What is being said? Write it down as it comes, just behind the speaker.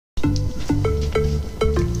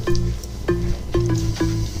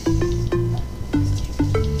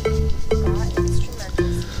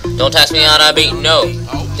Don't tax me out, I beat no.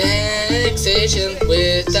 Taxation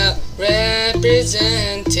without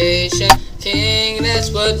representation. King,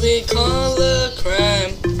 that's what we call a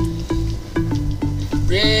crime.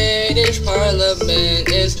 British Parliament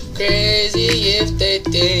is crazy if they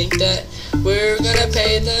think that we're gonna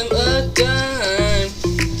pay them a dime.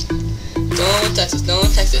 Don't tax us,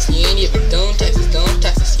 you ain't even, don't tax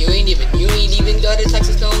us, you ain't even gotta tax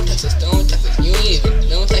us, don't tax us, you ain't even,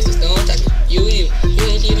 don't tax us, you ain't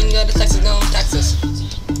even gotta tax us, don't tax us.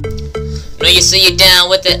 No, you say you're down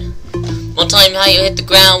with it. Won't tell him how you hit the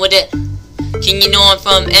ground with it. King, you know I'm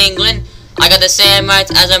from England. I got the same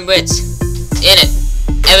rights as I'm Brits. In it.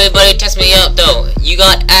 Everybody test me up though. You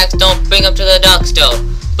got acts, don't bring them to the docks though.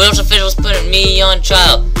 British officials putting me on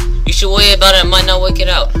trial. You should worry about it, might not work it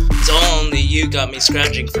out. It's only you got me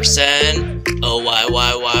scrounging for sen. Oh why?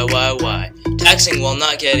 Taxing while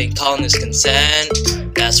not getting colonist consent.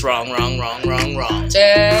 That's wrong.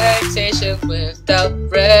 Taxation without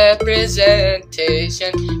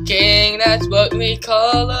representation. King, that's what we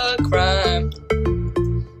call a crime.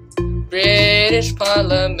 British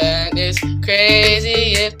Parliament is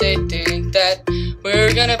crazy if they think that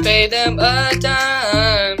we're gonna pay them a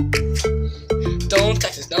dime. Don't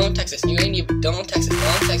tax us, you ain't even, don't tax us,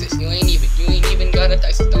 you ain't even gotta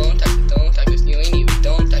tax us, don't tax us, you ain't even,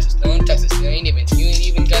 don't tax us, you ain't even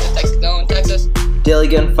gotta tax us, don't tax us. Daily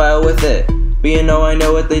gunfire with it, but you know I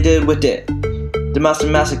know what they did with it. The Master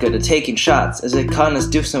Massacre, they're taking shots as they colonists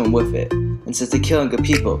do something with it. And since they're killing good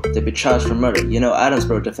people, they'd be charged for murder. You know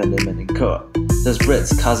Adamsborough defended men in court. Those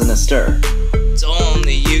Brits causing a stir. It's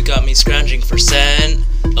only you got me scrounging for sen.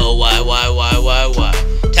 Oh why?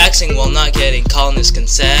 Taxing while not getting colonist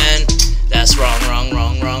consent. That's wrong.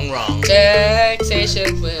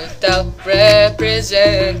 Taxation without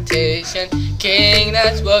representation. King,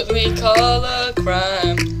 that's what we call a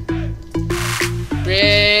crime.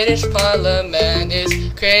 British Parliament is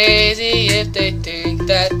crazy if they think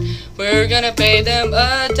that we're gonna pay them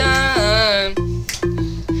a dime.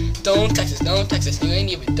 Don't tax us, you ain't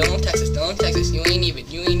even, don't tax us, you ain't even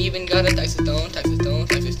gotta tax us, don't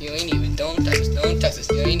tax us, you ain't even, don't tax us,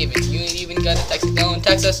 you ain't even gotta tax us, don't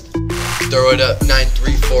tax us. Throw it up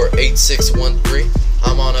 9348613.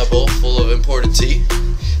 I'm on a bowl full of imported tea.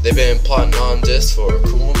 They've been plotting on this for a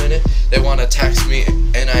cool minute. They wanna tax me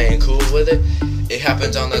and I ain't cool with it. It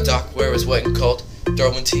happened on the dock where it's wet and cold.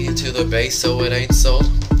 Throwing tea into the bay so it ain't sold.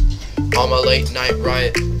 On my late night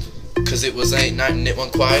riot, cause it was late night and it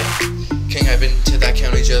went quiet. King, I've been to that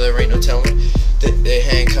county jail, there ain't no telling. They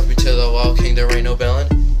handcuffed me to the wall, King, there ain't no belling.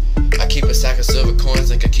 I keep a stack of silver coins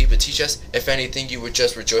like I keep a tea chest. If anything, you were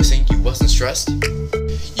just rejoicing, you wasn't stressed.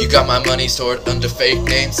 You got my money stored under fake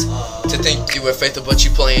names. To think you were faithful but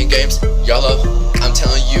you playing games. Y'all love, I'm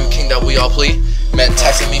telling you, King, that we all plea. Meant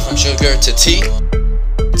taxing me from sugar to tea.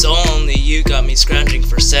 It's only you got me scrounging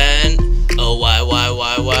for sen. Oh why?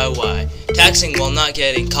 Taxing while not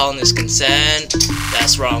getting colonist consent.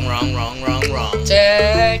 That's wrong.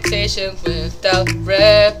 Taxation without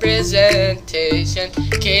representation.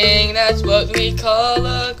 King, that's what we call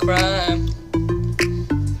a crime.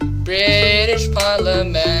 British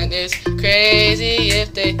Parliament is crazy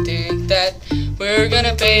if they think that we're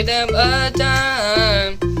gonna pay them a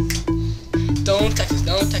dime. Don't tax us,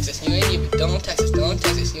 you ain't even, don't tax us,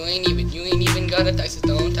 you ain't even gotta tax us,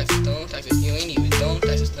 don't tax us, you ain't even, don't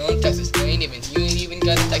tax us, you ain't even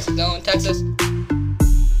gotta tax us, don't tax us.